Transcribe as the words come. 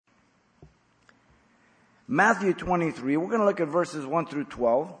Matthew 23, we're going to look at verses 1 through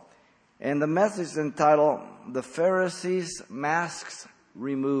 12. And the message is entitled, The Pharisees' Masks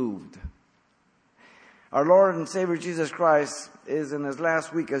Removed. Our Lord and Savior Jesus Christ is in his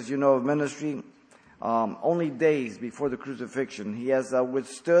last week, as you know, of ministry, only days before the crucifixion. He has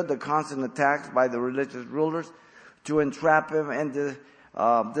withstood the constant attacks by the religious rulers to entrap him and to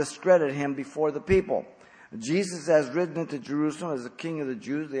discredit him before the people. Jesus has ridden into Jerusalem as the King of the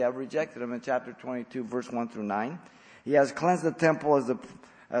Jews. They have rejected him in chapter 22, verse 1 through 9. He has cleansed the temple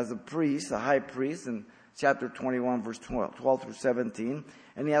as a priest, the high priest, in chapter 21, verse 12 through 17.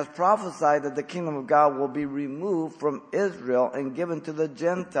 And he has prophesied that the kingdom of God will be removed from Israel and given to the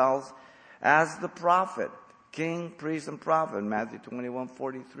Gentiles as the prophet, king, priest, and prophet, Matthew 21,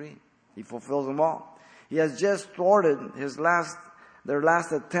 43. He fulfills them all. He has just thwarted their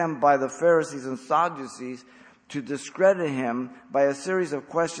last attempt by the Pharisees and Sadducees to discredit him by a series of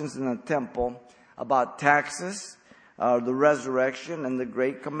questions in the temple about taxes, the resurrection, and the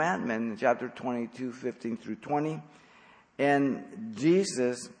great commandment in chapter 22, 15 through 20. And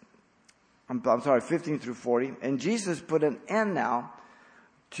Jesus, 15 through 40. And Jesus put an end now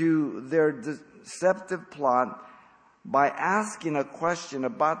to their deceptive plot by asking a question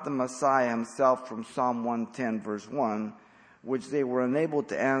about the Messiah himself from Psalm 110, verse 1, which they were unable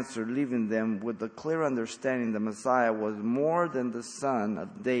to answer, leaving them with the clear understanding the Messiah was more than the son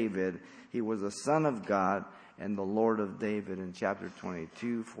of David. He was the Son of God and the Lord of David in chapter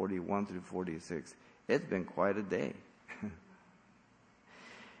 22, 41 through 46. It's been quite a day.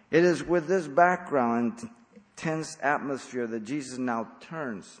 It is with this background and tense atmosphere that Jesus now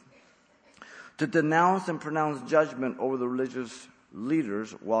turns to denounce and pronounce judgment over the religious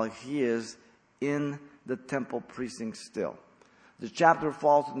leaders while he is in the temple precinct still. The chapter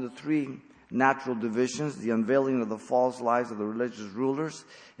falls into three natural divisions. The unveiling of the false lies of the religious rulers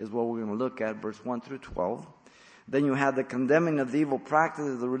is what we're going to look at, verse 1 through 12. Then you have the condemning of the evil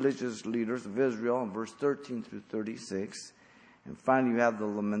practices of the religious leaders of Israel in verse 13 through 36. And finally, you have the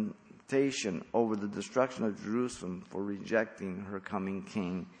lamentation over the destruction of Jerusalem for rejecting her coming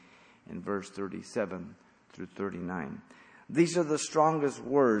king in verse 37 through 39. These are the strongest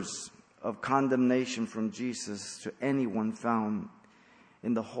words of condemnation from Jesus to anyone found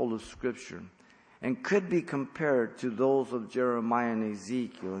in the whole of Scripture, and could be compared to those of Jeremiah and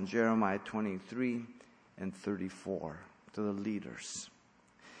Ezekiel in Jeremiah 23 and 34 to the leaders.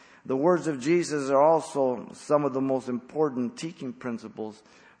 The words of Jesus are also some of the most important teaching principles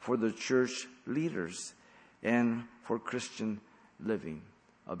for the church leaders and for Christian living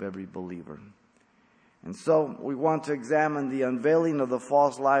of every believer. And so we want to examine the unveiling of the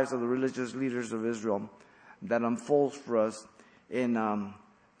false lives of the religious leaders of Israel that unfolds for us in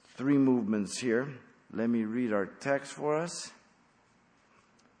three movements here. Let me read our text for us.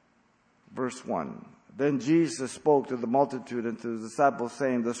 Verse 1. Then Jesus spoke to the multitude and to the disciples,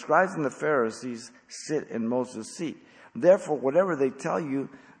 saying, The scribes and the Pharisees sit in Moses' seat. Therefore, whatever they tell you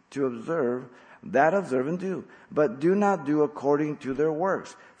to observe, that observe and do. But do not do according to their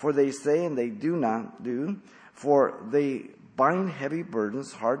works. For they say and they do not do. For they bind heavy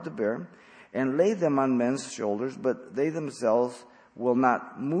burdens, hard to bear, and lay them on men's shoulders, but they themselves will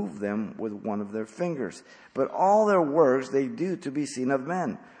not move them with one of their fingers. But all their works they do to be seen of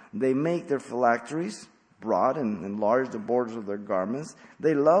men. They make their phylacteries broad and enlarge the borders of their garments.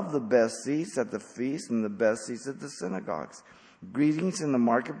 They love the best seats at the feast and the best seats at the synagogues, greetings in the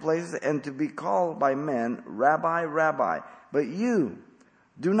marketplaces, and to be called by men, Rabbi, Rabbi. But you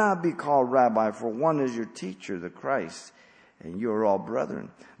do not be called Rabbi, for one is your teacher, the Christ, and you are all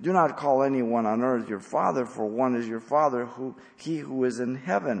brethren. Do not call anyone on earth your father, for one is your Father, he who is in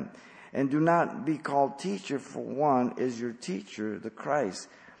heaven. And do not be called teacher, for one is your teacher, the Christ.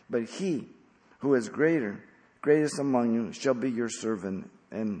 But he who is greatest among you shall be your servant.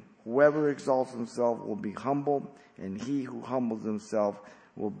 And whoever exalts himself will be humbled, and he who humbles himself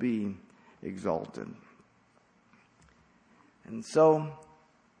will be exalted. And so,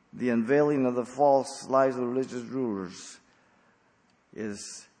 the unveiling of the false lies of the religious rulers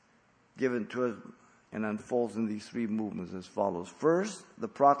is given to us and unfolds in these three movements as follows. First, the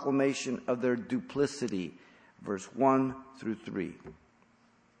proclamation of their duplicity, verse 1 through 3.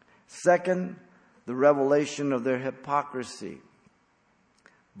 Second, the revelation of their hypocrisy,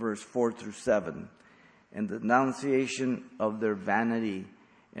 verse 4 through 7. And the denunciation of their vanity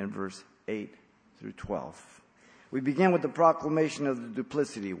in verse 8 through 12. We begin with the proclamation of the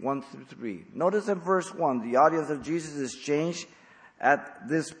duplicity, 1 through 3. Notice in verse 1, the audience of Jesus is changed at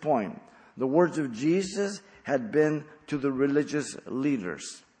this point. The words of Jesus had been to the religious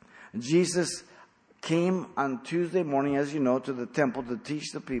leaders. Jesus came on Tuesday morning, as you know, to the temple to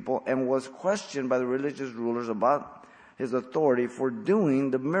teach the people and was questioned by the religious rulers about his authority for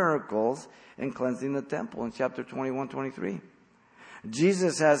doing the miracles and cleansing the temple in chapter 21-23.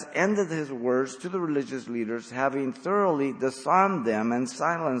 Jesus has ended his words to the religious leaders, having thoroughly disarmed them and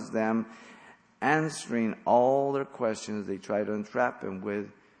silenced them, answering all their questions they tried to entrap him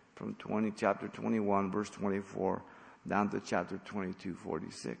with from chapter 21, verse 24, down to chapter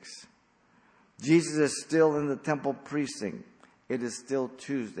 22:46. Jesus is still in the temple precinct. It is still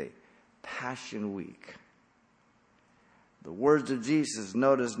Tuesday, Passion Week. The words of Jesus,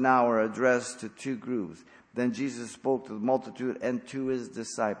 notice now, are addressed to two groups. Then Jesus spoke to the multitude and to his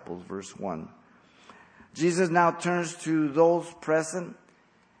disciples, verse 1. Jesus now turns to those present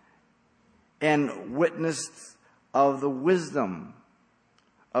and witnessed of the wisdom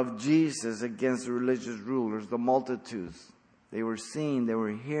of Jesus against the religious rulers, the multitudes. They were seeing, they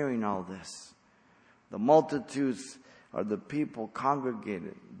were hearing all this. The multitudes are the people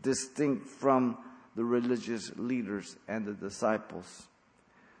congregated, distinct from the religious leaders and the disciples.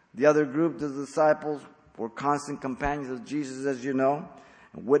 The other group, the disciples, were constant companions of Jesus, as you know,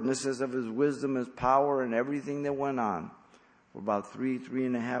 and witnesses of his wisdom, his power, and everything that went on for about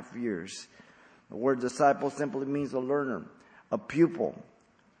 3.5 years. The word disciple simply means a learner, a pupil.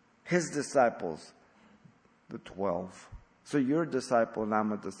 His disciples, the 12. So you're a disciple and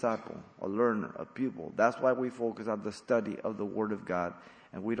I'm a disciple, a learner, a pupil. That's why we focus on the study of the Word of God.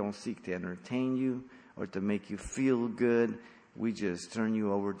 And we don't seek to entertain you or to make you feel good. We just turn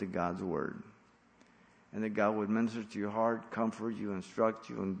you over to God's Word. And that God would minister to your heart, comfort you, instruct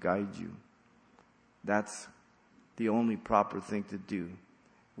you, and guide you. That's the only proper thing to do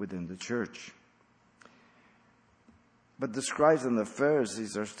within the church. But the scribes and the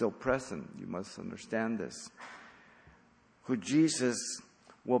Pharisees are still present. You must understand this. Who Jesus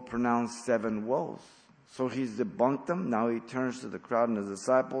will pronounce 7 woes. So he's debunked them. Now he turns to the crowd and his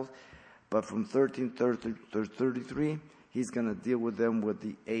disciples. But from 13:33, he's going to deal with them with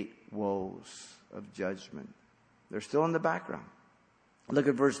the 8 woes of judgment. They're still in the background. Look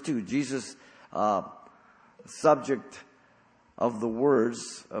at verse 2. Jesus' subject of the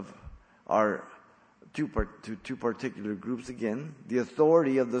words of our two particular groups again. The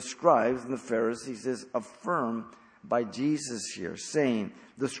authority of the scribes and the Pharisees is affirmed by Jesus here, saying,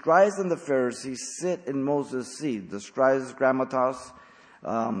 the scribes and the Pharisees sit in Moses' seat. The scribes, grammatos,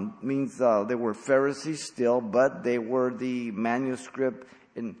 means they were Pharisees still, but they were the manuscript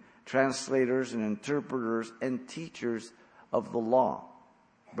and translators and interpreters and teachers of the law.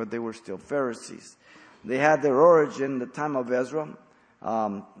 But they were still Pharisees. They had their origin in the time of Ezra,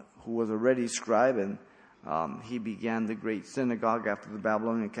 who was already scribe, and he began the great synagogue after the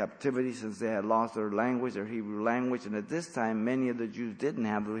Babylonian captivity, since they had lost their language, their Hebrew language. And at this time, many of the Jews didn't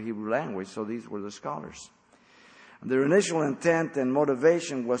have the Hebrew language, so these were the scholars. Their initial intent and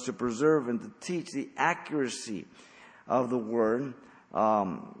motivation was to preserve and to teach the accuracy of the word.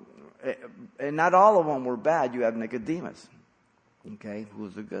 And not all of them were bad. You have Nicodemus, okay,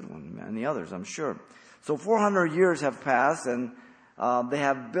 who's a good one, and the others, I'm sure. So 400 years have passed, and they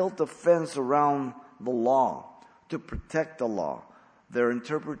have built a fence around the law to protect the law, their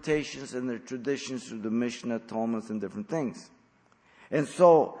interpretations and their traditions through the Mishnah, Talmud, and different things. And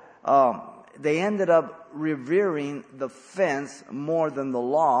so they ended up revering the fence more than the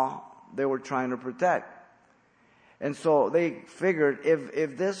law they were trying to protect. And so they figured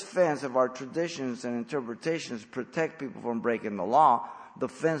if this fence of our traditions and interpretations protect people from breaking the law, the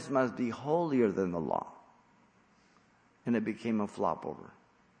fence must be holier than the law. And it became a flop over.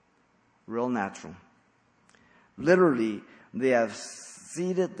 Real natural. Literally, they have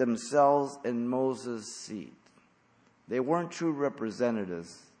seated themselves in Moses' seat. They weren't true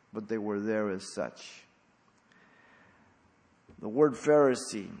representatives, but they were there as such. The word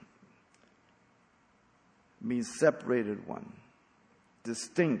Pharisee means separated one,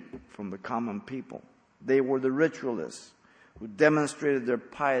 distinct from the common people. They were the ritualists who demonstrated their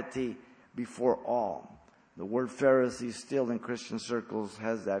piety before all. The word Pharisee still in Christian circles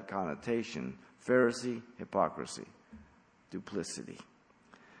has that connotation. Pharisee, hypocrisy, duplicity.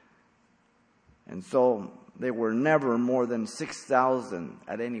 And so they were never more than 6,000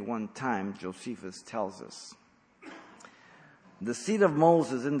 at any one time, Josephus tells us. The seat of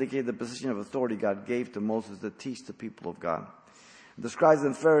Moses indicated the position of authority God gave to Moses to teach the people of God. The scribes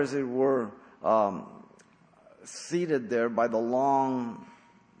and Pharisees were seated there by the long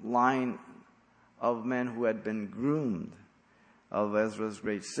line of men who had been groomed of Ezra's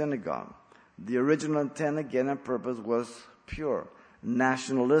great synagogue. The original intent, again, and purpose was pure,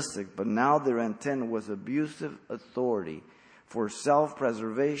 nationalistic, but now their intent was abusive authority for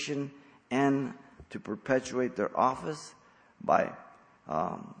self-preservation and to perpetuate their office by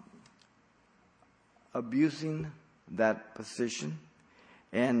abusing that position,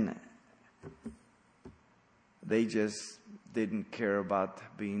 and they just didn't care about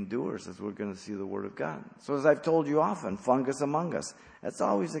being doers, as we're going to see the Word of God. So as I've told you often, fungus among us. That's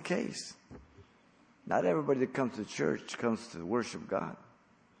always the case. Not everybody that comes to church comes to worship God.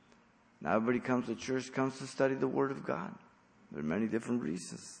 Not everybody comes to church comes to study the Word of God. There are many different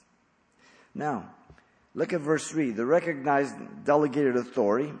reasons. Now, look at verse 3. The recognized delegated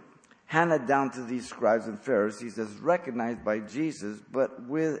authority handed down to these scribes and Pharisees is recognized by Jesus, but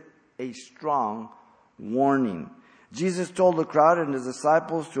with a strong warning. Jesus told the crowd and his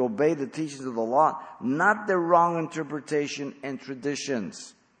disciples to obey the teachings of the law, not their wrong interpretation and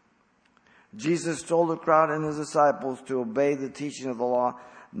traditions. Jesus told the crowd and his disciples to obey the teaching of the law,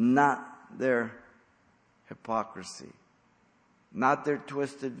 not their hypocrisy, not their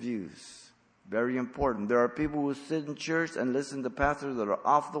twisted views. Very important. There are people who sit in church and listen to pastors that are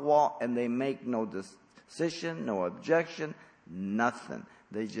off the wall, and they make no decision, no objection, nothing.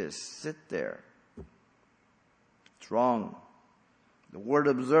 They just sit there. It's wrong. The word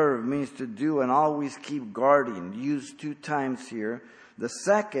observe means to do and always keep guarding, used 2 times here. The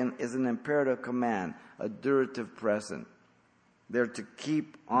second is an imperative command, a durative present. They're to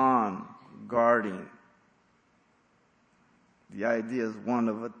keep on guarding. The idea is one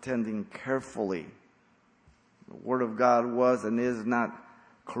of attending carefully. The Word of God was and is not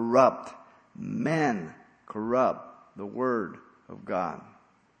corrupt. Men corrupt the Word of God.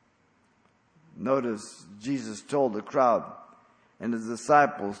 Notice Jesus told the crowd and his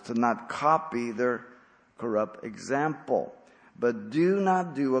disciples to not copy their corrupt example, but do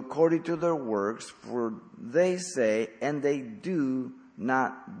not do according to their works, for they say and they do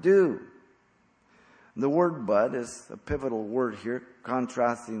not do. The word but is a pivotal word here,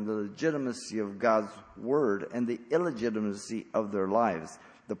 contrasting the legitimacy of God's word and the illegitimacy of their lives.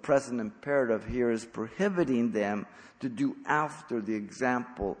 The present imperative here is prohibiting them to do after the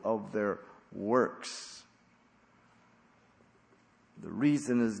example of their works. The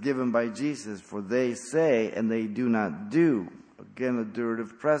reason is given by Jesus, for they say and they do not do. Again, a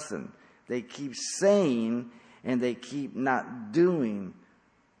durative present. They keep saying and they keep not doing.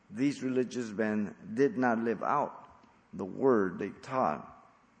 These religious men did not live out the word they taught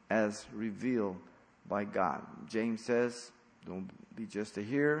as revealed by God. James says, don't be just a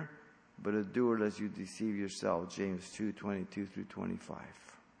hearer, but a doer lest you deceive yourself. James 2:22-25.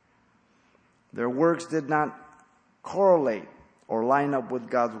 Their works did not correlate or line up with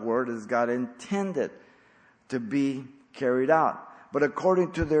God's word as God intended to be carried out, but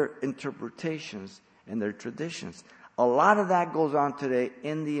according to their interpretations and their traditions. A lot of that goes on today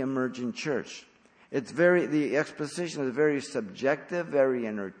in the emerging church. The exposition is very subjective, very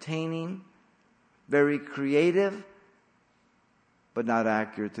entertaining, very creative, but not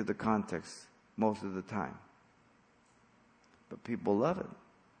accurate to the context most of the time. But people love it.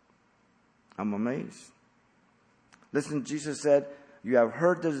 I'm amazed. Listen, Jesus said, you have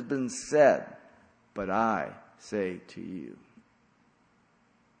heard that has been said, but I say to you.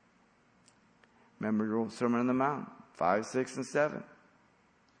 Remember the Sermon on the Mount, 5, 6, and 7.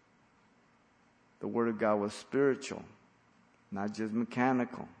 The Word of God was spiritual, not just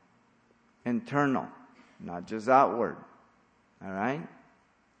mechanical. Internal, not just outward. All right?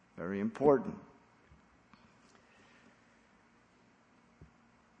 Very important.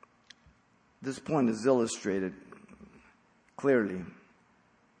 This point is illustrated clearly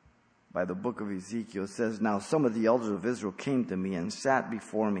by the book of Ezekiel. It says, now some of the elders of Israel came to me and sat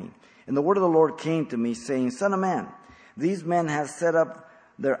before me. And the word of the Lord came to me, saying, Son of man, these men have set up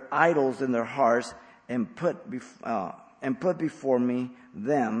their idols in their hearts and put before me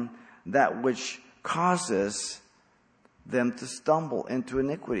them that which causes them to stumble into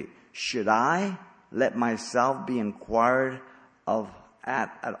iniquity. Should I let myself be inquired of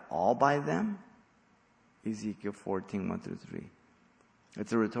at all by them? Ezekiel 14, 1-3.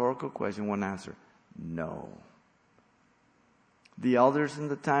 It's a rhetorical question, one answer. No. The elders in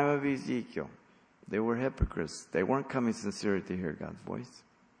the time of Ezekiel, they were hypocrites. They weren't coming sincerely to hear God's voice,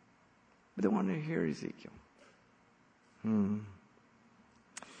 but they wanted to hear Ezekiel.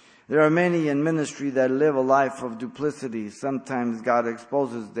 There are many in ministry that live a life of duplicity. Sometimes God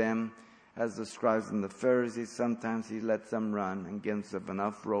exposes them as the scribes and the Pharisees. Sometimes He lets them run and gives them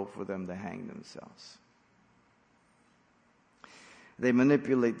enough rope for them to hang themselves. They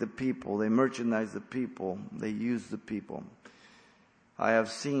manipulate the people. They merchandise the people. They use the people. I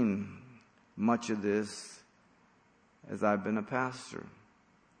have seen much of this as I've been a pastor,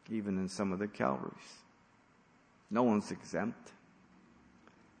 even in some of the Calvaries. No one's exempt.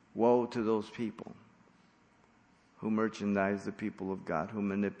 Woe to those people who merchandise the people of God, who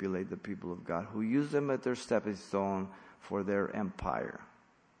manipulate the people of God, who use them as their stepping stone for their empire.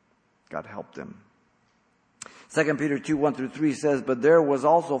 God help them. 2 Peter 2:1-3 says, "But there was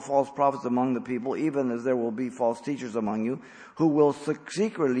also false prophets among the people, even as there will be false teachers among you, who will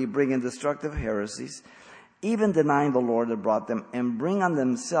secretly bring in destructive heresies, even denying the Lord that brought them, and bring on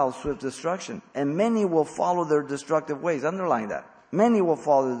themselves swift destruction. And many will follow their destructive ways." Underline that. Many will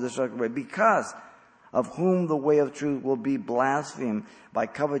follow their destructive way, because of whom the way of truth will be blasphemed. By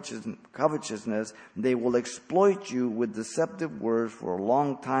covetousness, they will exploit you with deceptive words. For a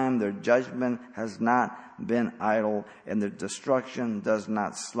long time their judgment has not been idle, and their destruction does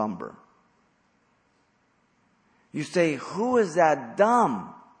not slumber. You say, who is that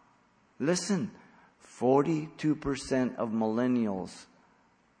dumb? Listen, 42% of millennials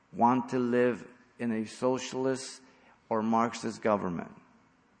want to live in a socialist or Marxist government.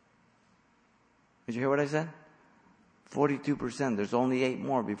 Did you hear what I said? 42%. There's only 8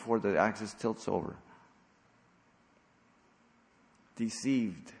 more before the axis tilts over.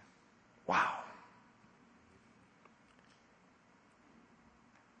 Deceived. Wow.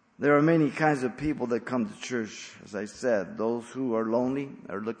 There are many kinds of people that come to church, as I said. Those who are lonely,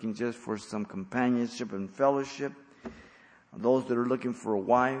 are looking just for some companionship and fellowship. Those that are looking for a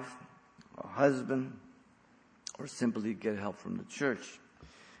wife, a husband, or simply get help from the church.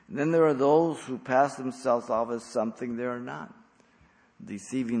 And then there are those who pass themselves off as something they are not,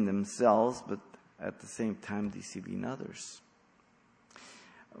 deceiving themselves, but at the same time deceiving others.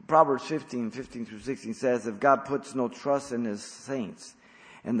 Proverbs 15:15-16 says, "If God puts no trust in his saints,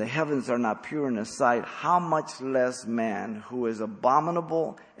 and the heavens are not pure in his sight, how much less man who is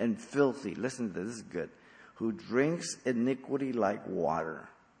abominable and filthy," listen to this is good, "who drinks iniquity like water."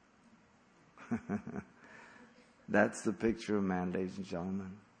 That's the picture of man, ladies and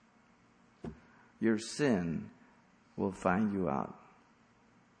gentlemen. Your sin will find you out.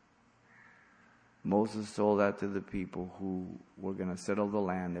 Moses told that to the people who were going to settle the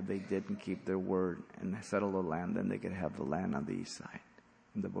land. If they didn't keep their word and settle the land, then they could have the land on the east side.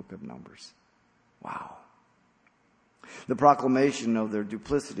 In the book of Numbers. Wow. The proclamation of their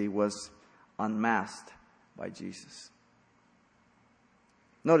duplicity was unmasked by Jesus.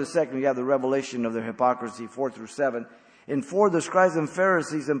 Notice second, you have the revelation of their hypocrisy, 4-7. In 4, the scribes and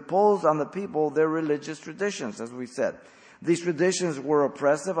Pharisees imposed on the people their religious traditions, as we said. These traditions were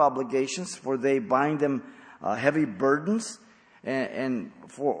oppressive obligations, for they bind them heavy burdens, and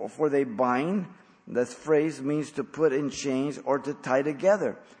for they bind. This phrase means to put in chains or to tie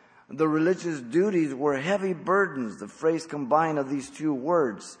together. The religious duties were heavy burdens. The phrase combined of these two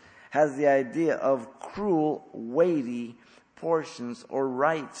words has the idea of cruel, weighty portions or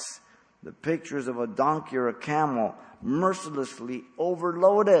rites. The pictures of a donkey or a camel mercilessly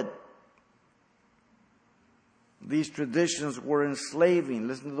overloaded. These traditions were enslaving.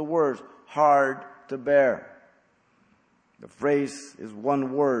 Listen to the words, hard to bear. The phrase is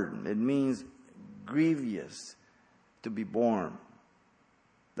one word. It means grievous to be borne.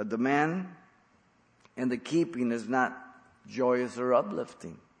 The demand and the keeping is not joyous or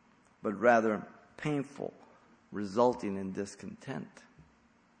uplifting, but rather painful, resulting in discontent.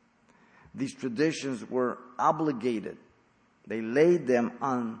 These traditions were obligated. They laid them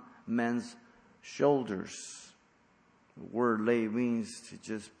on men's shoulders. The word lay means to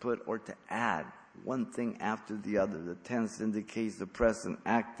just put or to add one thing after the other. The tense indicates the present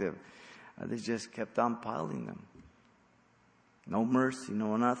active. They just kept on piling them. No mercy,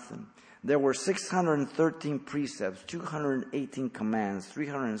 no nothing. There were 613 precepts, 218 commands,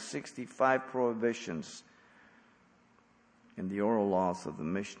 365 prohibitions in the oral laws of the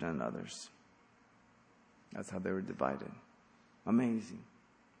Mishnah and others. That's how they were divided. Amazing.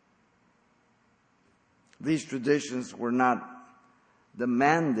 These traditions were not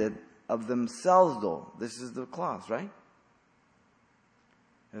demanded of themselves, though. This is the clause, right?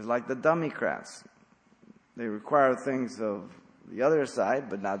 It's like the Democrats. They require things of the other side,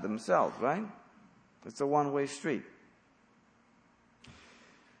 but not themselves, right? It's a one-way street.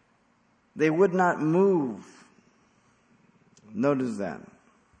 They would not move. Notice that.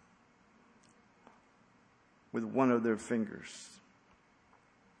 With one of their fingers.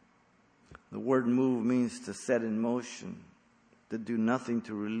 The word move means to set in motion, to do nothing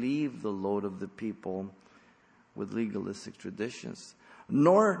to relieve the load of the people with legalistic traditions.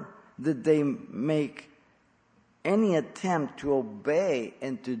 Nor did they make any attempt to obey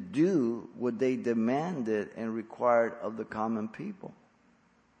and to do what they demanded and required of the common people.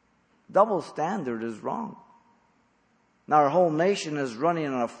 Double standard is wrong. Now our whole nation is running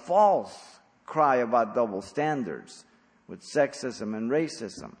on a false cry about double standards with sexism and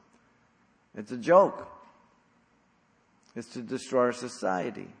racism. It's a joke. is to destroy our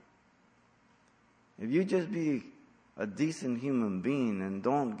society. If you just be a decent human being and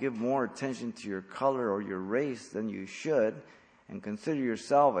don't give more attention to your color or your race than you should, and consider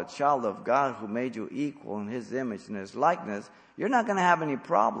yourself a child of God who made you equal in His image and His likeness, you're not going to have any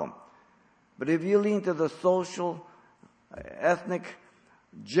problem. But if you lean to the social, ethnic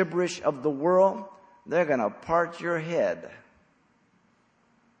gibberish of the world, they're going to part your head.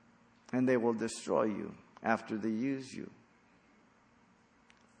 And they will destroy you after they use you.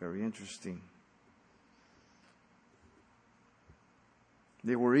 Very interesting.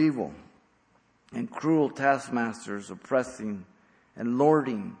 They were evil and cruel taskmasters, oppressing and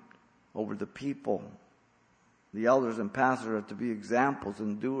lording over the people. The elders and pastors are to be examples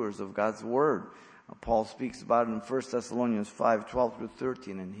and doers of God's word. Paul speaks about it in 1 Thessalonians 5:12 through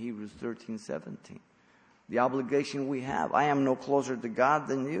 13 and Hebrews 13:17. The obligation we have. I am no closer to God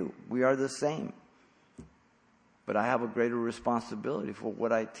than you. We are the same. But I have a greater responsibility for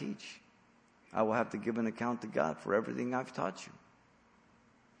what I teach. I will have to give an account to God for everything I've taught you.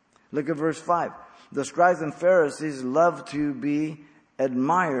 Look at verse 5. The scribes and Pharisees loved to be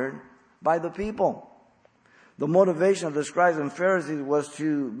admired by the people. The motivation of the scribes and Pharisees was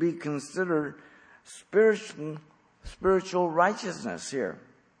to be considered spiritual righteousness here.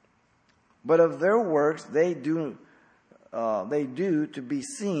 But of their works they do to be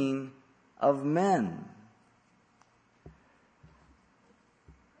seen of men.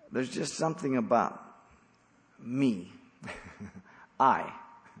 There's just something about me. I.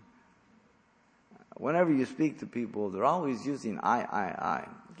 Whenever you speak to people, they're always using I.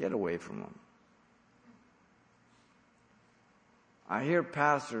 Get away from them. I hear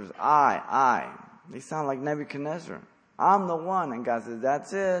pastors, I. They sound like Nebuchadnezzar. I'm the one. And God says,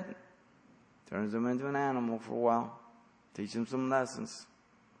 that's it. Turns them into an animal for a while. Teach them some lessons.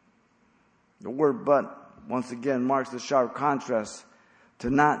 The word but, once again, marks the sharp contrast to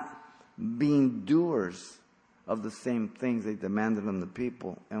not being doers of the same things they demanded on the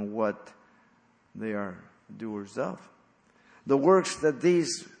people and what they are doers of. The works that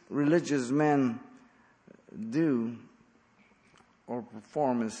these religious men do or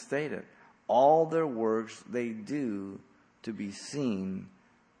perform is stated. All their works they do to be seen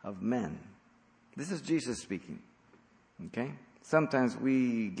of men. This is Jesus speaking. Okay? Sometimes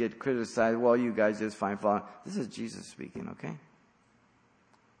we get criticized, well, you guys just find fault. This is Jesus speaking, okay?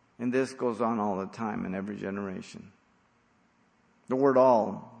 And this goes on all the time in every generation. The word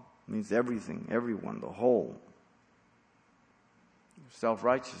all means everything, everyone, the whole.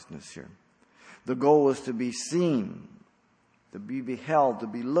 Self-righteousness here. The goal is to be seen, to be beheld, to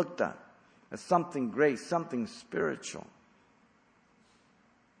be looked at as something great, something spiritual.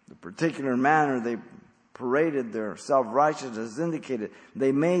 The particular manner they paraded their self-righteousness indicated.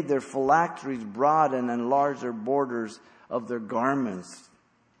 They made their phylacteries broad and enlarged their borders of their garments.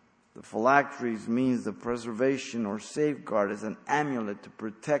 The phylacteries means the preservation or safeguard as an amulet to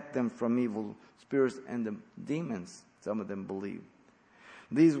protect them from evil spirits and the demons, some of them believe.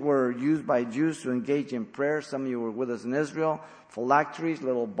 These were used by Jews to engage in prayer. Some of you were with us in Israel. Phylacteries,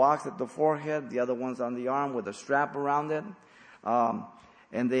 little box at the forehead, the other one's on the arm with a strap around it.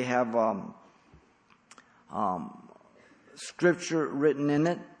 And they have scripture written in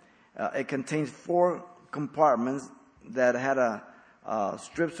it. It contains 4 compartments that had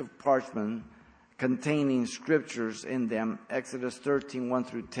strips of parchment containing scriptures in them. Exodus 13, 1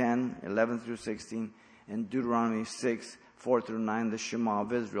 through 10, 11 through 16, and Deuteronomy 6, 4 through 9, the Shema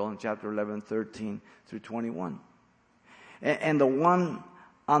of Israel in chapter 11, 13 through 21. And the one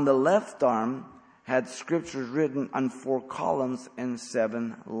on the left arm had scriptures written on 4 columns and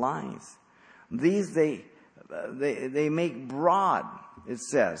 7 lines. These they make broad, it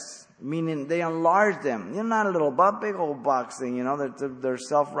says, meaning they enlarge them. You're not a little big old box thing, you know, their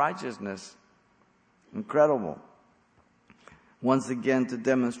self-righteousness. Incredible. Once again, to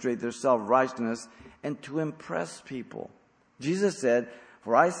demonstrate their self-righteousness and to impress people. Jesus said,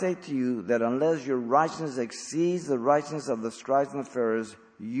 "For I say to you that unless your righteousness exceeds the righteousness of the scribes and the Pharisees,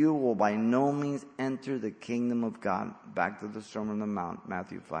 you will by no means enter the kingdom of God." Back to the Sermon on the Mount,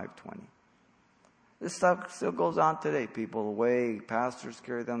 Matthew 5:20. This stuff still goes on today. People, the way pastors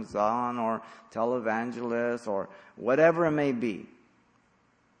carry them on, or televangelists, or whatever it may be.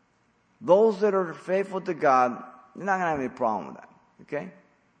 Those that are faithful to God, you're not going to have any problem with that. Okay?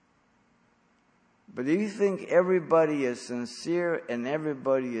 But if you think everybody is sincere and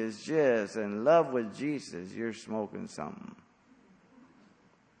everybody is just in love with Jesus, you're smoking something.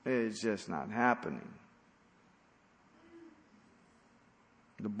 It's just not happening.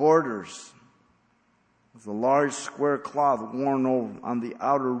 The borders was a large square cloth worn over on the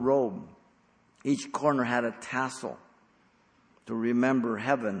outer robe. Each corner had a tassel. to remember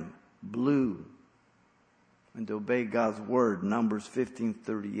heaven, blue, and to obey God's word, Numbers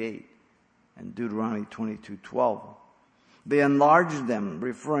 15:38 and Deuteronomy 22:12. They enlarged them,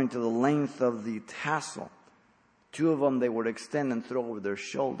 referring to the length of the tassel. 2 of them they would extend and throw over their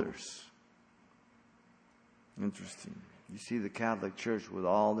shoulders. Interesting. You see the Catholic Church with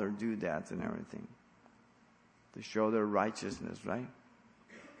all their doodads and everything to show their righteousness, right?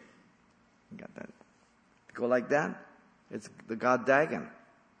 You got that? Go like that. It's the god Dagon,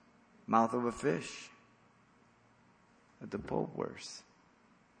 mouth of a fish, that the Pope wears.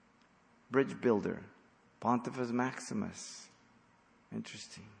 Bridge builder, Pontifex Maximus.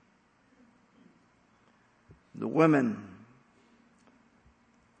 Interesting. The woman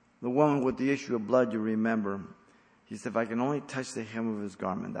with the issue of blood, you remember, he said, if I can only touch the hem of his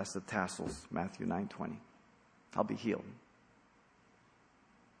garment, that's the tassels, Matthew 9:20, I'll be healed.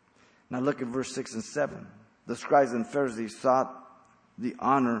 Now look at verse 6 and 7. The scribes and Pharisees sought the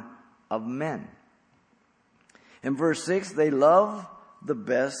honor of men. In verse 6, they love the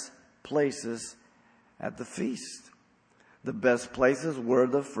best places at the feast. The best places were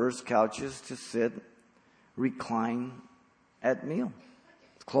the first couches to sit, recline at meal.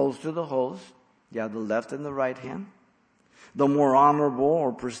 Close to the host, you have the left and the right hand. The more honorable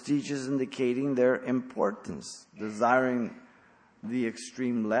or prestigious, indicating their importance, desiring the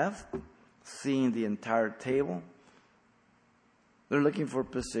extreme left, seeing the entire table. They're looking for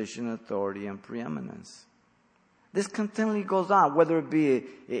position, authority, and preeminence. This continually goes on, whether it be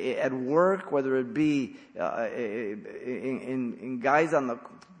at work, whether it be in guys on the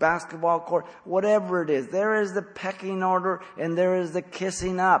basketball court, whatever it is. There is the pecking order and there is the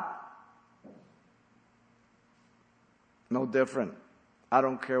kissing up. No different. I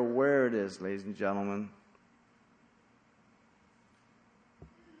don't care where it is, ladies and gentlemen.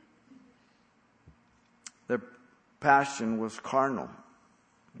 Their passion was carnal.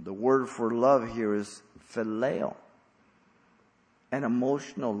 The word for love here is phileo, an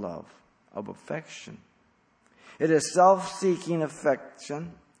emotional love of affection. It is self-seeking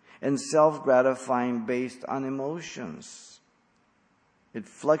affection and self-gratifying based on emotions. It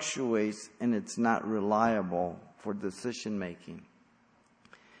fluctuates and it's not reliable for decision making.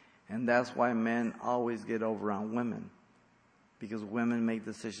 And that's why men always get over on women, because women make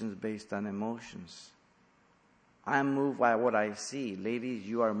decisions based on emotions. I'm moved by what I see. Ladies,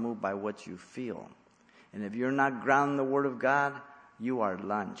 you are moved by what you feel. And if you're not grounded in the Word of God, you are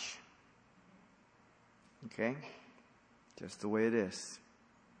lunch. Okay? Just the way it is.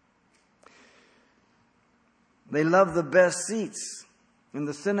 They love the best seats in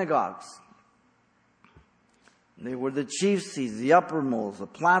the synagogues. They were the chief seats, the uppermost, the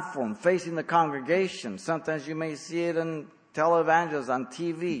platform facing the congregation. Sometimes you may see it in televangelists on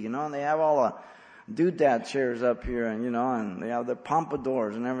TV, and they have all the doodad chairs up here, and they have the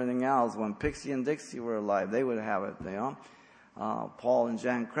pompadours and everything else. When Pixie and Dixie were alive, they would have it, Paul and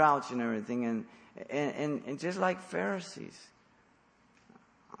Jan Crouch and everything, and just like Pharisees.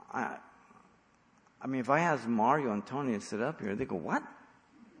 I mean, if I ask Mario and Tony to sit up here, they go, "What?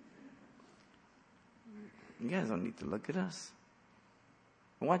 You guys don't need to look at us.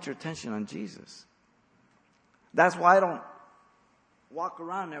 I want your attention on Jesus." That's why I don't walk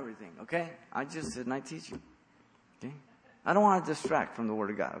around everything, okay? I just sit and I teach you, okay? I don't want to distract from the Word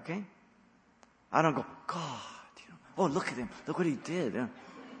of God, okay? I don't go, "God, oh, look at him. Look what he did."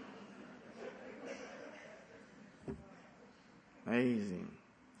 Amazing.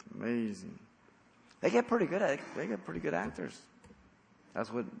 Amazing. They get pretty good at it. They get pretty good actors.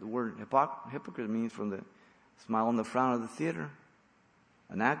 That's what the word hypocrite means, from the smile and the frown of the theater.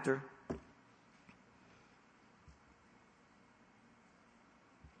 An actor.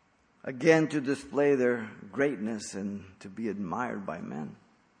 Again, to display their greatness and to be admired by men.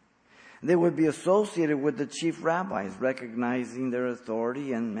 They would be associated with the chief rabbis, recognizing their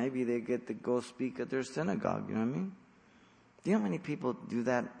authority, and maybe they get to go speak at their synagogue. You know what I mean? Do you know how many people do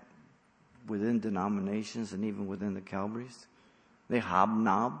that within denominations and even within the Calvaries? They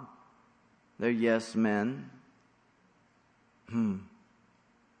hobnob. They're yes men. I'm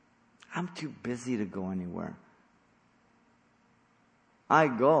too busy to go anywhere. I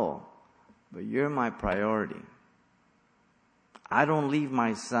go, but you're my priority. I don't leave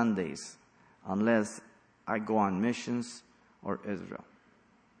my Sundays unless I go on missions or Israel.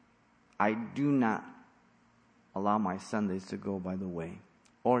 I do not allow my Sundays to go by the way,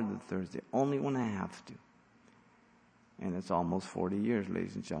 or the Thursday, only when I have to. And it's almost 40 years,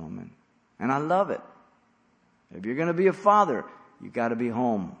 ladies and gentlemen. And I love it. If you're going to be a father, you got to be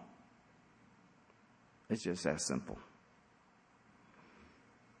home. It's just that simple.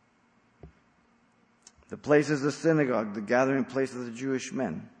 The place is the synagogue, the gathering place of the Jewish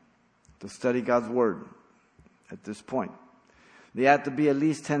men to study God's word at this point. They had to be at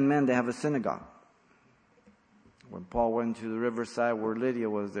least 10 men to have a synagogue. When Paul went to the riverside where Lydia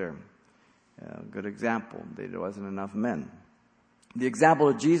was there, a good example, there wasn't enough men. The example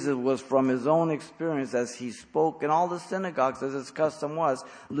of Jesus was from his own experience as he spoke in all the synagogues as his custom was.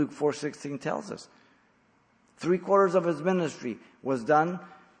 Luke 4:16 tells us. 3/4 of his ministry was done.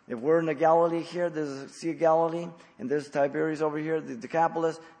 If we're in the Galilee here, there's the Sea of Galilee, and there's Tiberias over here, the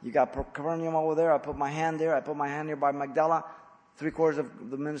Decapolis. You got Capernaum over there. I put my hand there. I put my hand here by Magdala. 3/4 of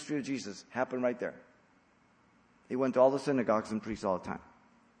the ministry of Jesus happened right there. He went to all the synagogues and preached all the time.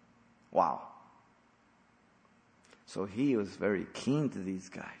 Wow. So he was very keen to these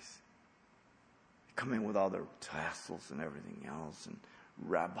guys. They come in with all their tassels and everything else, and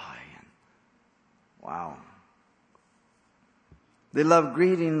rabbi, and wow. They love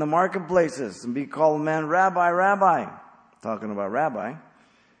greeting in the marketplaces and be called men rabbi, rabbi. Talking about rabbi.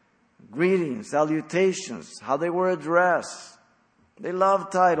 Greetings, salutations, how they were addressed. They love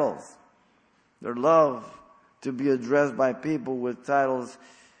titles. They love to be addressed by people with titles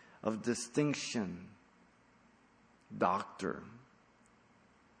of distinction. Doctor.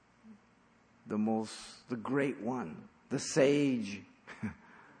 The great one. The sage.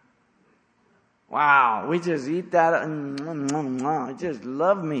 Wow, we just eat that and just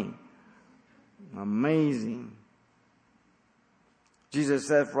love me. Amazing. Jesus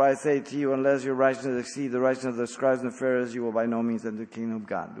said, for I say to you, unless your righteousness exceed the righteousness of the scribes and the Pharisees, you will by no means enter the kingdom of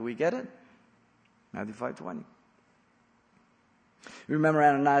God. Do we get it? Matthew 5:20. Remember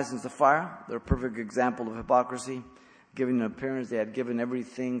Ananias and Sapphira? They're a perfect example of hypocrisy. Giving an appearance, they had given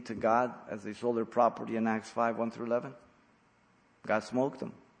everything to God as they sold their property in Acts 5:1-11. God smoked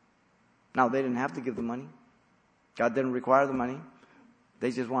them. Now, they didn't have to give the money. God didn't require the money.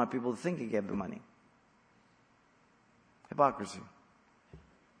 They just wanted people to think He gave the money. Hypocrisy.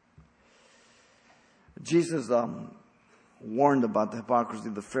 Jesus warned about the hypocrisy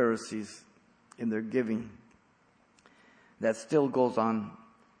of the Pharisees in their giving. That still goes on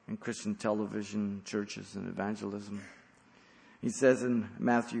in Christian television, churches, and evangelism. He says in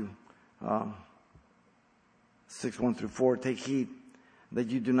Matthew 6:1-4, take heed that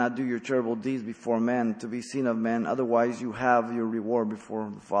you do not do your charitable deeds before men to be seen of men, otherwise you have your reward before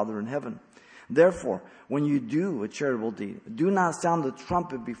the Father in heaven. Therefore, when you do a charitable deed, do not sound the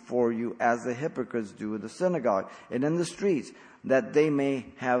trumpet before you as the hypocrites do in the synagogue and in the streets, that they may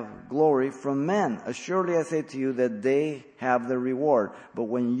have glory from men. Assuredly I say to you that they have their reward. But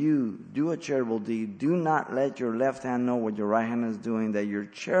when you do a charitable deed, do not let your left hand know what your right hand is doing, that your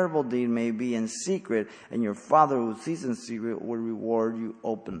charitable deed may be in secret, and your Father who sees in secret will reward you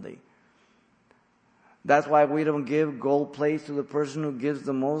openly. That's why we don't give gold plates to the person who gives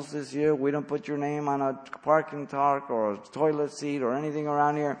the most this year. We don't put your name on a parking tarp or a toilet seat or anything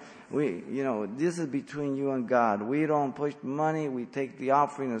around here. This is between you and God. We don't push money. We take the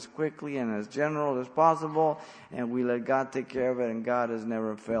offering as quickly and as general as possible, and we let God take care of it, and God has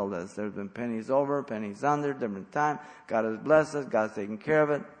never failed us. There's been pennies over, pennies under, different time. God has blessed us. God's taken care of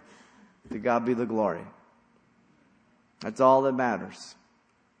it. To God be the glory. That's all that matters.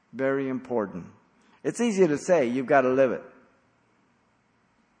 Very important. It's easy to say, you've got to live it.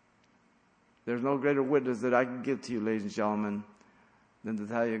 There's no greater witness that I can give to you, ladies and gentlemen, than to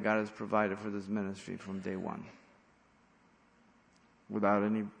tell you God has provided for this ministry from day one. Without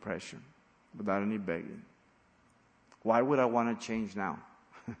any pressure, without any begging. Why would I want to change now?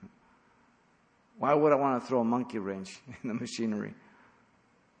 Why would I want to throw a monkey wrench in the machinery?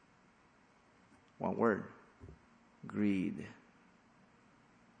 One word: greed.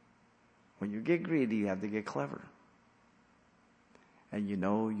 When you get greedy, you have to get clever. And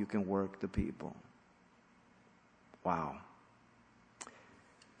you can work the people. Wow.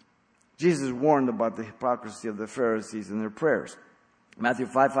 Jesus warned about the hypocrisy of the Pharisees in their prayers. Matthew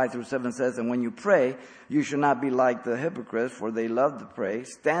 5:5-7 says, and when you pray, you should not be like the hypocrites, for they love to pray,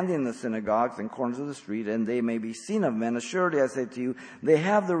 standing in the synagogues and corners of the street, and they may be seen of men. Assuredly, I say to you, they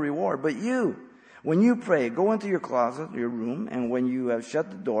have the reward. But you, when you pray, go into your closet, your room, and when you have shut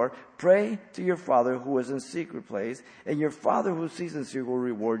the door, pray to your Father who is in secret place, and your Father who sees in secret will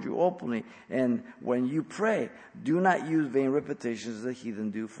reward you openly. And when you pray, do not use vain repetitions as the heathen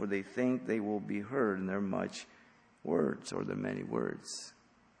do, for they think they will be heard in their much words, or their many words.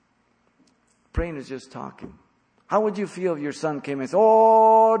 Praying is just talking. How would you feel if your son came and said,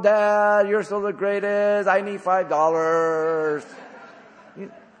 oh, Dad, you're still the greatest. I need $5.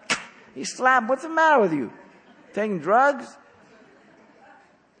 You slap, what's the matter with you? Taking drugs?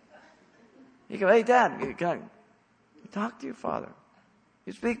 You go, hey, Dad, can I talk to your father?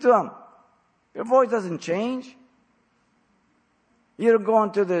 You speak to him. Your voice doesn't change. You don't go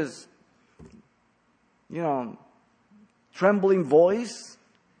into this, trembling voice,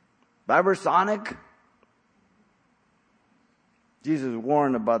 vibrasonic. Jesus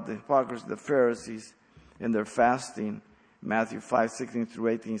warned about the hypocrisy of the Pharisees in their fasting. Matthew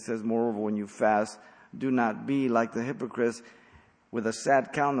 5:16-18 says, "Moreover, when you fast, do not be like the hypocrites with a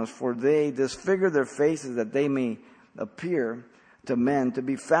sad countenance, for they disfigure their faces that they may appear to men to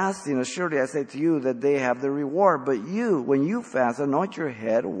be fasting. Assuredly, I say to you that they have the reward. But you, when you fast, anoint your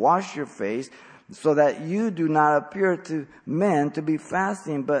head, wash your face, so that you do not appear to men to be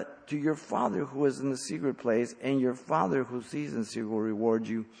fasting, but to your Father who is in the secret place, and your Father who sees in secret will reward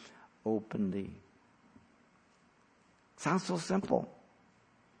you openly." Sounds so simple.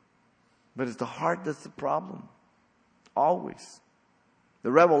 But it's the heart that's the problem. Always.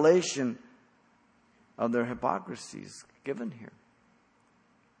 The revelation of their hypocrisy is given here.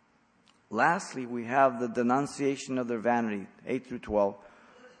 Lastly, we have the denunciation of their vanity, 8-12.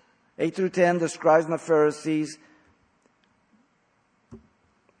 8-10, the scribes and the Pharisees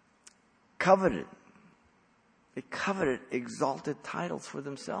coveted. They coveted exalted titles for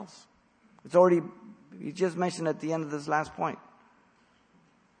themselves. It's already, you just mentioned at the end of this last point.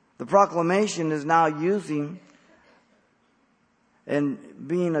 The proclamation is now using and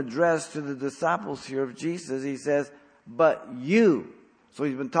being addressed to the disciples here of Jesus. He says, "But you." So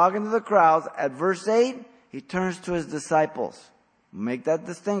he's been talking to the crowds. At verse 8, he turns to his disciples. Make that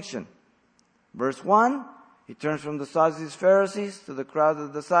distinction. Verse 1, he turns from the Sadducees, Pharisees to the crowd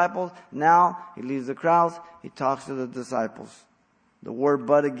of the disciples. Now he leaves the crowds. He talks to the disciples. The word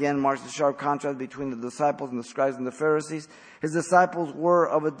 "but" again marks the sharp contrast between the disciples and the scribes and the Pharisees. His disciples were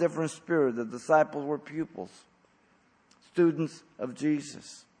of a different spirit. The disciples were pupils, students of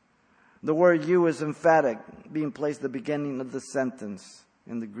Jesus. The word "you" is emphatic, being placed at the beginning of the sentence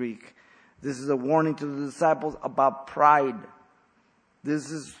in the Greek. This is a warning to the disciples about pride. This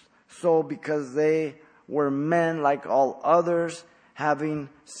is so because they were men like all others, having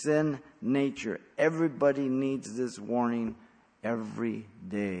sin nature. Everybody needs this warning every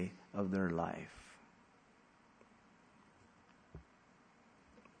day of their life.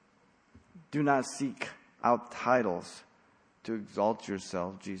 Do not seek out titles to exalt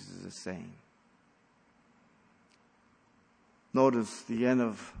yourself, Jesus is saying. Notice the end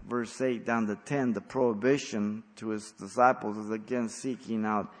of verse 8 down to 10, the prohibition to his disciples is again seeking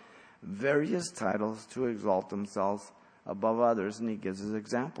out various titles to exalt themselves above others, and he gives us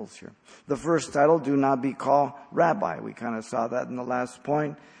examples here. The first title, do not be called rabbi. We kind of saw that in the last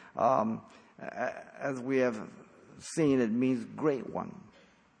point. As we have seen, it means great one.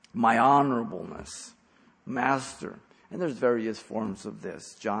 My honorableness, master. And there's various forms of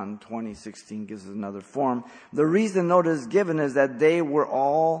this. John 20:16 gives us another form. The reason notice given is that they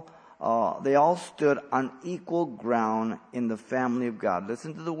all stood on equal ground in the family of God.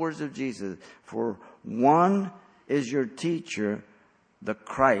 Listen to the words of Jesus. For one is your teacher, the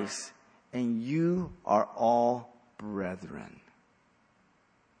Christ, and you are all brethren.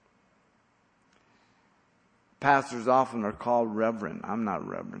 Pastors often are called reverend. I'm not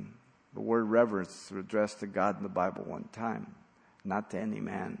reverend. The word reverence is addressed to God in the Bible one time, not to any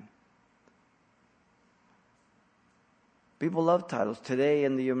man. People love titles. Today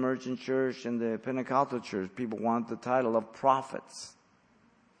in the emergent church and the Pentecostal church, people want the title of prophets.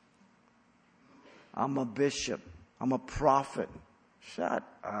 I'm a bishop. I'm a prophet. Shut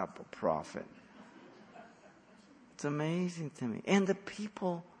up, a prophet. It's amazing to me. And the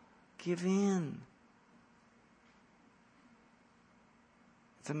people give in.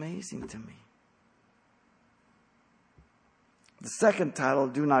 It's amazing to me. The second title,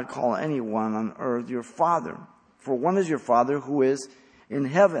 do not call anyone on earth your father. For one is your Father who is in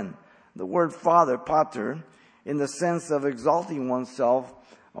heaven. The word father, pater, in the sense of exalting oneself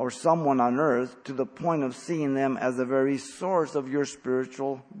or someone on earth to the point of seeing them as the very source of your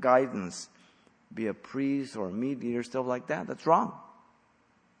spiritual guidance. Be a priest or a mediator, stuff like that. That's wrong.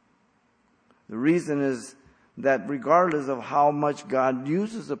 The reason is that regardless of how much God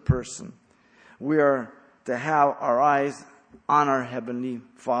uses a person, we are to have our eyes on our Heavenly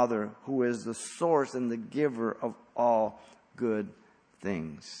Father, who is the source and the giver of all good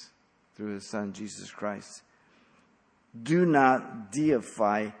things through His Son, Jesus Christ. Do not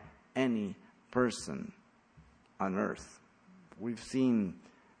deify any person on earth. We've seen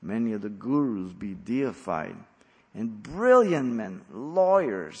many of the gurus be deified, and brilliant men,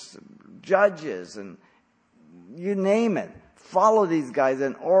 lawyers, judges, and you name it. Follow these guys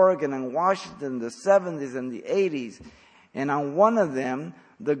in Oregon and Washington in the 70s and the 80s. And on one of them,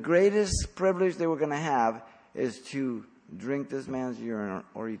 the greatest privilege they were going to have is to drink this man's urine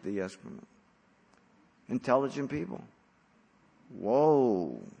or eat the excrement. intelligent people.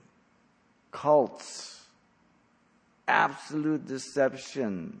 Whoa. Cults. Absolute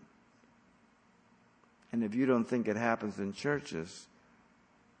deception. And if you don't think it happens in churches,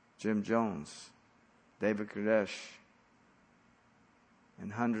 Jim Jones, David Koresh,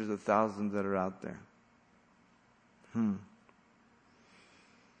 and hundreds of thousands that are out there.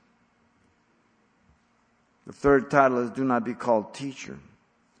 The third title is do not be called teacher.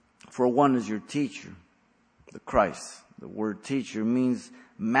 For one is your teacher, the Christ. The word teacher means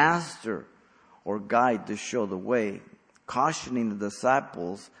master or guide to show the way, cautioning the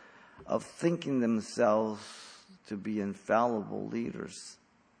disciples of thinking themselves to be infallible leaders.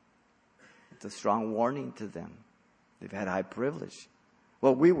 It's a strong warning to them. They've had high privilege.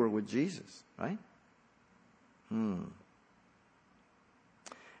 Well, we were with Jesus, right?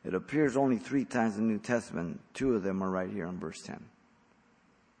 It appears only 3 times in the New Testament. 2 of them are right here in verse 10.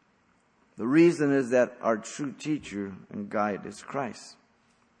 The reason is that our true teacher and guide is Christ.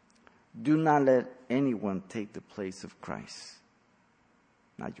 Do not let anyone take the place of Christ.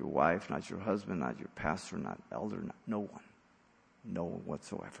 Not your wife, not your husband, not your pastor, not elder, no one. No one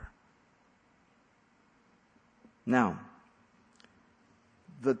whatsoever. Now,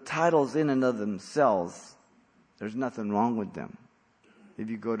 the titles in and of themselves, there's nothing wrong with them. If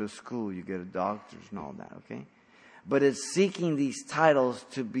you go to school, you get a doctor's and all that, okay? But it's seeking these titles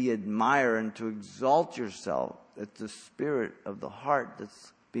to be admired and to exalt yourself. It's the spirit of the heart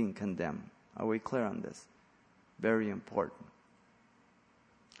that's being condemned. Are we clear on this? Very important.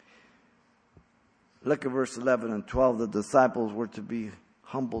 Look at verse 11 and 12. The disciples were to be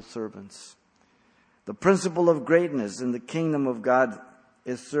humble servants. The principle of greatness in the kingdom of God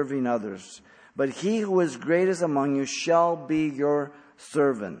is serving others. But he who is greatest among you shall be your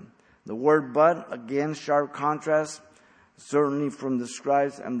servant. The word but, again, sharp contrast, certainly from the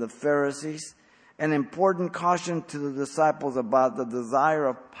scribes and the Pharisees. An important caution to the disciples about the desire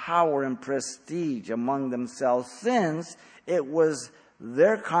of power and prestige among themselves, since it was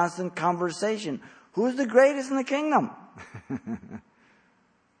their constant conversation. Who's the greatest in the kingdom?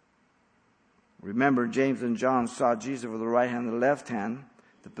 Remember, James and John saw Jesus with the right hand and the left hand,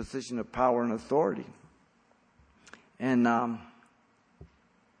 the position of power and authority. And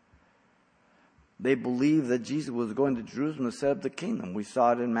they believed that Jesus was going to Jerusalem to set up the kingdom. We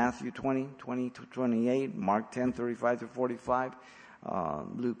saw it in Matthew 20-28, Mark 10:35-45,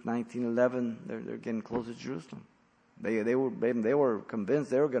 Luke 19:11. They're getting close to Jerusalem. They were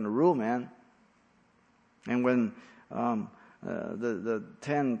convinced they were going to rule, man. And when the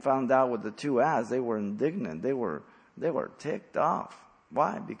 10 found out what the 2 asked, they were indignant. They were ticked off.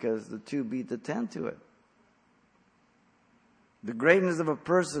 Why? Because the 2 beat the 10 to it. The greatness of a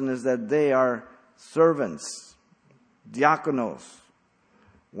person is that they are servants, diakonos,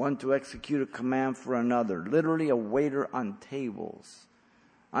 one to execute a command for another, literally a waiter on tables.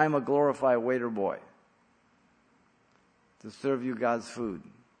 I am a glorified waiter boy to serve you God's food.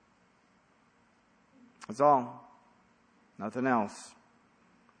 That's all. Nothing else.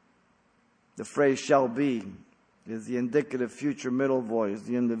 The phrase shall be is the indicative future middle voice.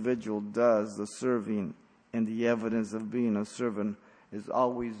 The individual does the serving, and the evidence of being a servant is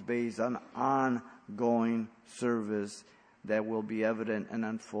always based on ongoing service that will be evident and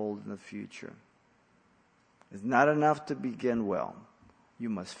unfold in the future. It's not enough to begin well. You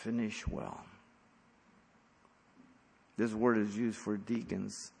must finish well. This word is used for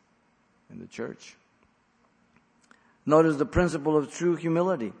deacons in the church. Notice the principle of true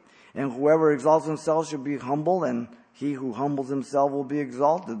humility. And whoever exalts himself should be humble, and he who humbles himself will be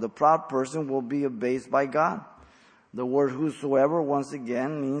exalted. The proud person will be abased by God. The word whosoever, once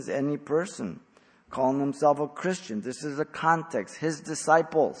again, means any person calling himself a Christian. This is the context. His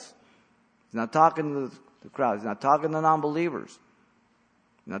disciples. He's not talking to the crowd. He's not talking to non-believers.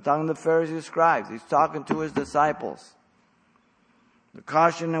 He's not talking to the Pharisees and scribes. He's talking to his disciples. The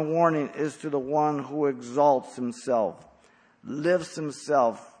caution and warning is to the one who exalts himself, lifts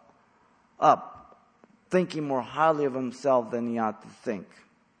himself up, thinking more highly of himself than he ought to think.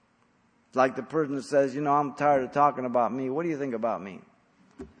 It's like the person that says, I'm tired of talking about me. What do you think about me?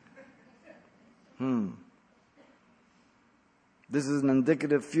 This is an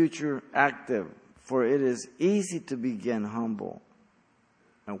indicative future active, for it is easy to begin humble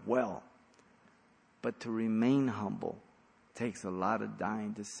and well, but to remain humble takes a lot of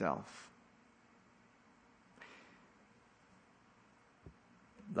dying to self.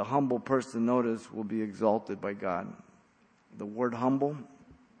 The humble person, notice, will be exalted by God. The word humble,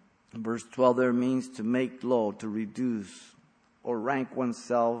 verse 12 there, means to make low, to reduce, or rank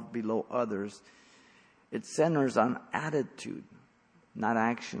oneself below others. It centers on attitude, not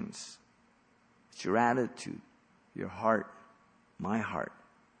actions. It's your attitude, your heart, my heart.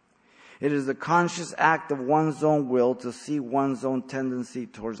 It is the conscious act of one's own will to see one's own tendency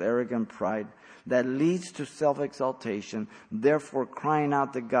towards arrogant pride that leads to self-exaltation, therefore crying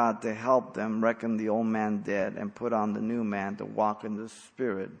out to God to help them reckon the old man dead and put on the new man to walk in the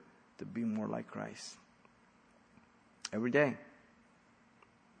Spirit to be more like Christ. Every day.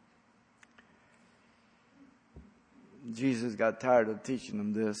 Jesus got tired of teaching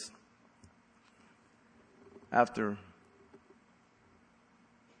them this. After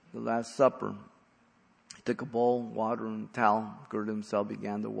the Last Supper, he took a bowl, water, and towel, girded himself,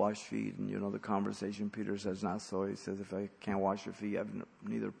 began to wash feet. And you know the conversation. Peter says, not so. He says, if I can't wash your feet, I have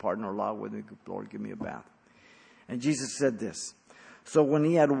neither part nor lot with me. Lord, give me a bath. And Jesus said this. So when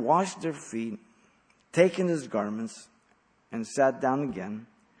he had washed their feet, taken his garments, and sat down again,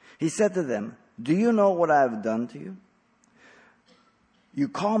 he said to them, do you know what I have done to you? You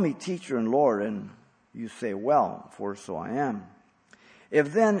call me teacher and Lord, and you say, well, for so I am.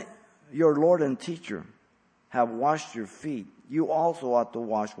 If then your Lord and teacher have washed your feet, you also ought to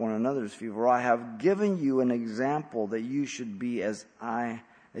wash one another's feet. For I have given you an example that you should be as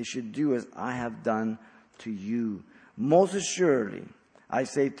they should do as I have done to you. Most assuredly, I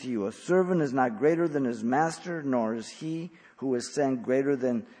say to you, a servant is not greater than his master, nor is he who is sent greater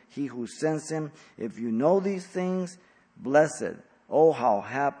than he who sends him. If you know these things, blessed, oh, how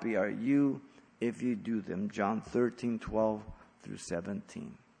happy are you if you do them. John 13:12 through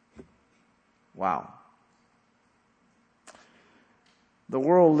 17. Wow. The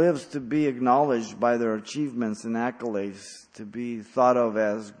world lives to be acknowledged by their achievements and accolades, to be thought of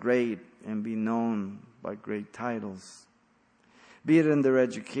as great and be known by great titles. Be it in their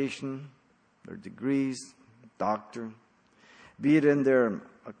education, their degrees, doctor, be it in their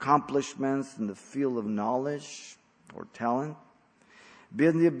accomplishments in the field of knowledge or talent, be it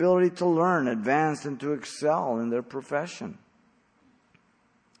in the ability to learn, advance, and to excel in their profession.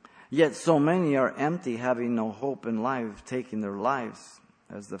 Yet so many are empty, having no hope in life, taking their lives,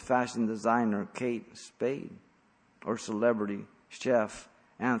 as the fashion designer Kate Spade or celebrity chef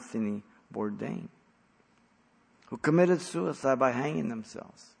Anthony Bourdain, who committed suicide by hanging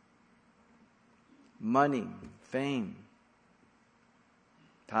themselves. Money, fame,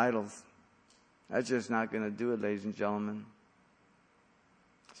 titles. That's just not going to do it, ladies and gentlemen.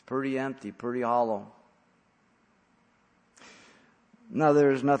 It's pretty empty, pretty hollow. Now,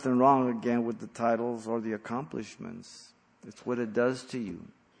 there's nothing wrong, again, with the titles or the accomplishments. It's what it does to you.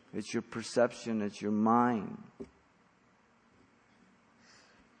 It's your perception. It's your mind.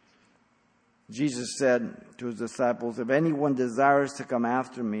 Jesus said to his disciples, if anyone desires to come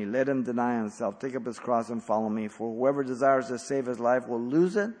after me, let him deny himself, take up his cross and follow me. For whoever desires to save his life will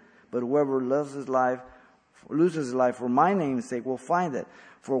lose it, but whoever loses his life for my name's sake will find it.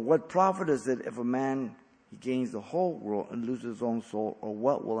 For what profit is it if a man he gains the whole world and loses his own soul? Or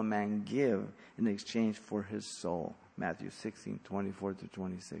what will a man give in exchange for his soul? Matthew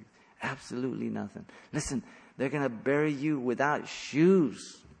 16:24-26. Absolutely nothing. Listen, they're going to bury you without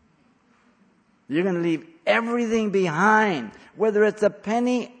shoes. You're going to leave everything behind. Whether it's a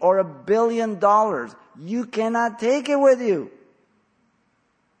penny or $1 billion, you cannot take it with you.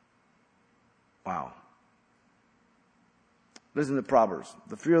 Wow. Listen to Proverbs.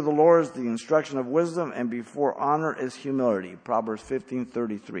 The fear of the Lord is the instruction of wisdom, and before honor is humility. Proverbs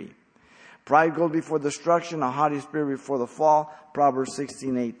 15:33. Pride goes before destruction, a haughty spirit before the fall. Proverbs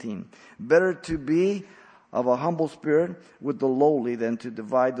 16:18. Better to be of a humble spirit with the lowly than to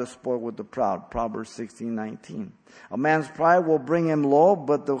divide the spoil with the proud. Proverbs 16:19. A man's pride will bring him low,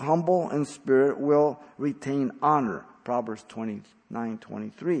 but the humble in spirit will retain honor. Proverbs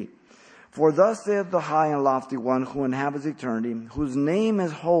 29:23. For thus saith the high and lofty one who inhabits eternity, whose name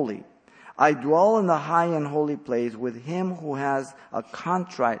is holy. I dwell in the high and holy place with him who has a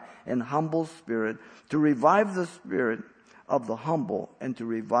contrite and humble spirit, to revive the spirit of the humble and to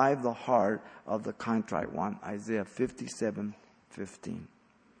revive the heart of the contrite one. Isaiah 57:15.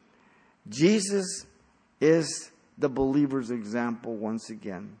 Jesus is the believer's example once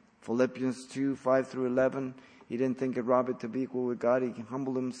again. Philippians 2:5-11. He didn't think it robbery to be equal with God. He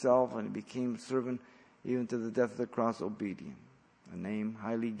humbled himself and he became servant even to the death of the cross, obedient. A name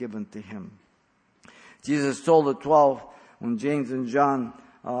highly given to him. Jesus told the 12 when James and John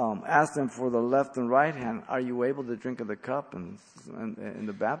asked them for the left and right hand, are you able to drink of the cup and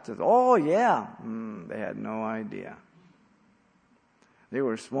the baptism? Oh, yeah. They had no idea. They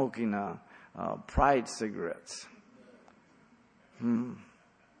were smoking pride cigarettes.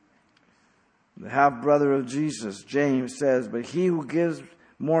 The half-brother of Jesus, James, says, but he gives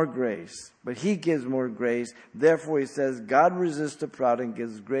more grace. Therefore, he says, God resists the proud and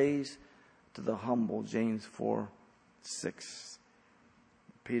gives grace to the humble, James 4:6.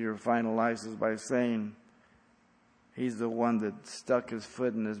 Peter finalizes by saying he's the one that stuck his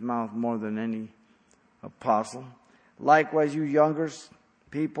foot in his mouth more than any apostle. Likewise, you younger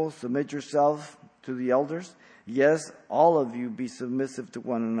people, submit yourselves to the elders. Yes, all of you be submissive to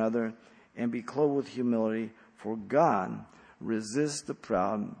one another and be clothed with humility, for God resists the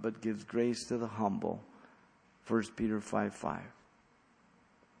proud but gives grace to the humble. 1 Peter 5:5.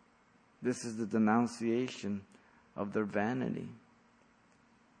 This is the denunciation of their vanity.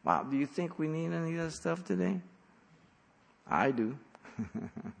 Wow, do you think we need any of that stuff today? I do.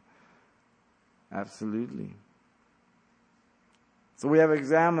 Absolutely. So we have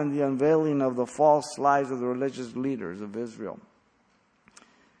examined the unveiling of the false lies of the religious leaders of Israel,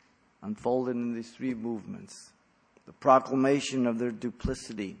 unfolded in these three movements: the proclamation of their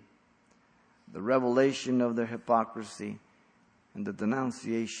duplicity, the revelation of their hypocrisy, and the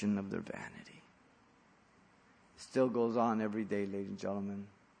denunciation of their vanity. It still goes on every day, ladies and gentlemen.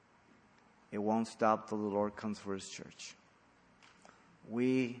 It won't stop till the Lord comes for His church.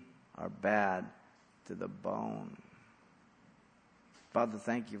 We are bad to the bone. Father,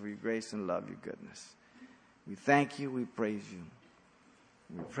 thank you for your grace and love, your goodness. We thank you, we praise you.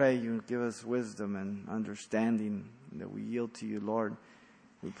 We pray you give us wisdom and understanding that we yield to you, Lord.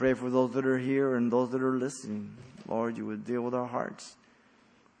 We pray for those that are here and those that are listening. Lord, you would deal with our hearts.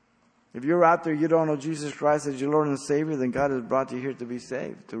 If you're out there, you don't know Jesus Christ as your Lord and Savior, then God has brought you here to be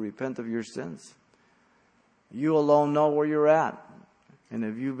saved, to repent of your sins. You alone know where you're at. And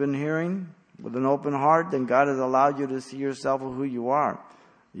if you've been hearing with an open heart, then God has allowed you to see yourself for who you are.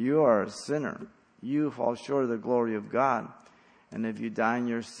 You are a sinner. You fall short of the glory of God. And if you die in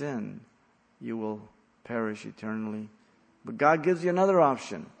your sin, you will perish eternally. But God gives you another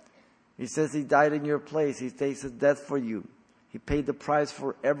option. He says He died in your place. He tasted death for you. He paid the price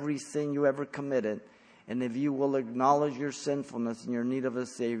for every sin you ever committed. And if you will acknowledge your sinfulness and your need of a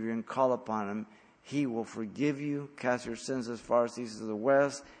Savior and call upon Him, He will forgive you, cast your sins as far as the east is the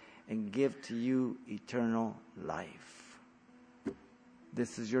west, and give to you eternal life.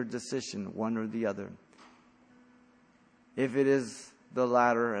 This is your decision, one or the other. If it is the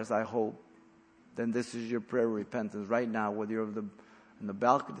latter, as I hope, then this is your prayer of repentance right now, whether you're on the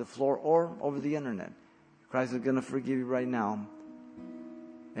balcony, the floor, or over the internet. Christ is going to forgive you right now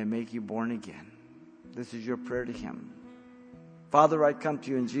and make you born again. This is your prayer to Him. Father, I come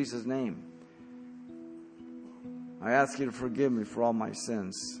to you in Jesus' name. I ask you to forgive me for all my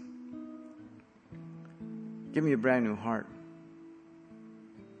sins. Give me a brand new heart.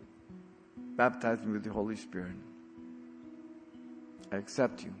 Baptize me with the Holy Spirit. I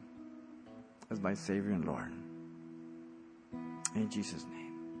accept you as my Savior and Lord. In Jesus'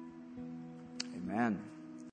 name. Amen.